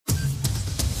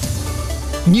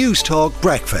News Talk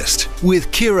Breakfast with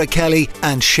Ciara Kelly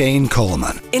and Shane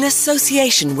Coleman. In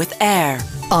association with AIR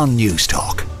On News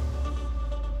Talk.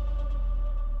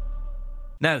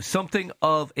 Now, something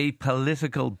of a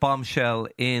political bombshell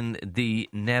in the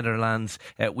Netherlands.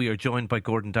 We are joined by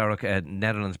Gordon Darroch, a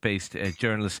Netherlands-based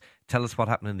journalist. Tell us what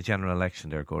happened in the general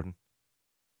election there, Gordon.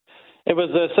 It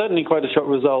was certainly quite a shock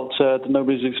result that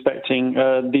nobody was expecting.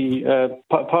 The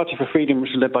Party for Freedom, which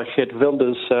was led by Geert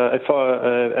Wilders, a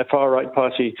far-right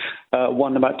party,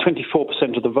 won about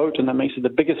 24% of the vote, and that makes it the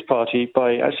biggest party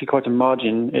by actually quite a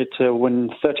margin. It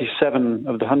won 37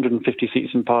 of the 150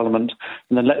 seats in Parliament,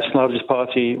 and the next largest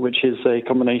party, which is a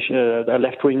combination, a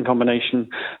left-wing combination,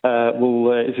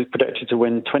 is projected to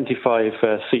win 25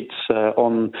 seats.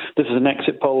 This is an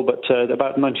exit poll, but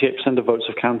about 98% of votes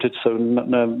have counted, so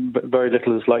very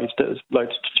little is likely to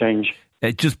change.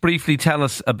 Just briefly tell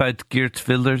us about Geert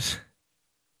Wilders.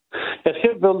 Yes,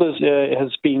 Geert Wilders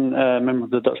has been a member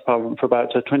of the Dutch Parliament for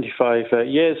about 25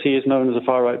 years. He is known as a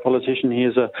far-right politician. He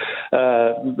is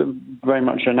very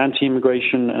much an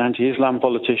anti-immigration and anti-Islam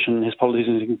politician. His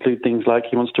policies include things like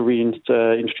he wants to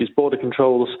reintroduce border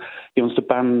controls, he wants to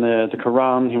ban the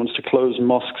Quran, he wants to close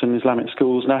mosques and Islamic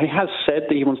schools. Now, he has said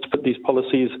that he wants to put these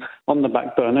policies on the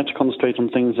back burner to concentrate on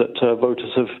things that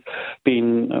voters have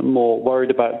been more worried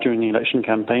about during the election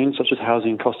campaign, such as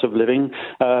housing, cost of living.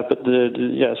 But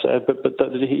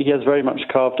he has very much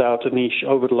carved out a niche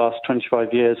over the last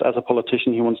 25 years as a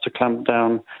politician. He wants to clamp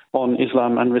down on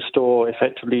Islam and restore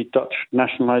effectively Dutch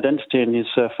national identity. In his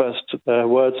first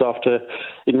words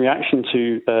in reaction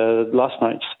to last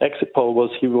night's exit poll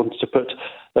was he wants to put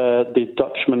the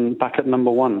Dutchman back at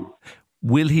number one.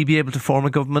 Will he be able to form a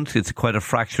government? It's quite a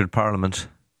fractured parliament.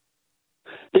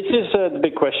 This is the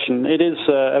big question. It is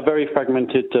a very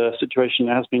fragmented situation.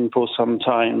 It has been for some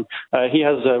time. He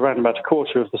has around about a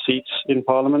quarter of the seats in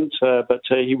Parliament, but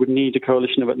he would need a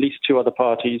coalition of at least two other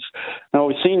parties. Now,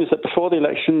 what we've seen is that before the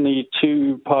election, the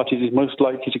two parties he's most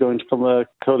likely to go into a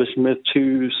coalition with,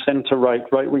 two centre-right,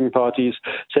 right-wing parties,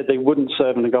 said they wouldn't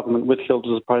serve in a government with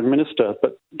Wilders as Prime Minister.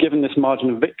 But given this margin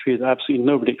of victory that absolutely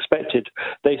nobody expected,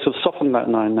 they sort of softened that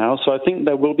line now. So I think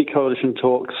there will be coalition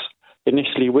talks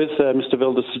initially with Mr.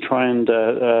 Wilders to try and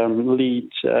lead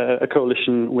a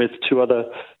coalition with two other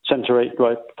centre-right,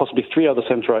 possibly three other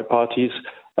centre-right parties.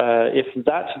 If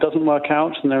that doesn't work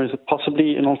out, then there is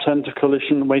possibly an alternative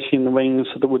coalition waiting in the wings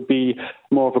that would be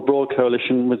more of a broad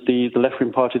coalition with the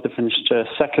left-wing party that finished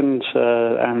second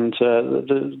and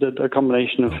a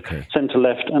combination of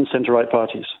centre-left and centre-right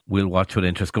parties. We'll watch with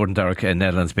interest. Gordon Darroch, a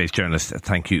Netherlands-based journalist,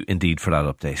 thank you indeed for that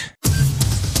update.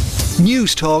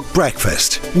 News Talk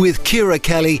Breakfast with Ciara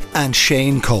Kelly and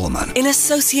Shane Coleman. in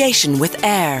association with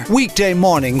AIR. Weekday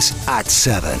mornings at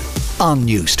 7 on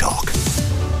News Talk.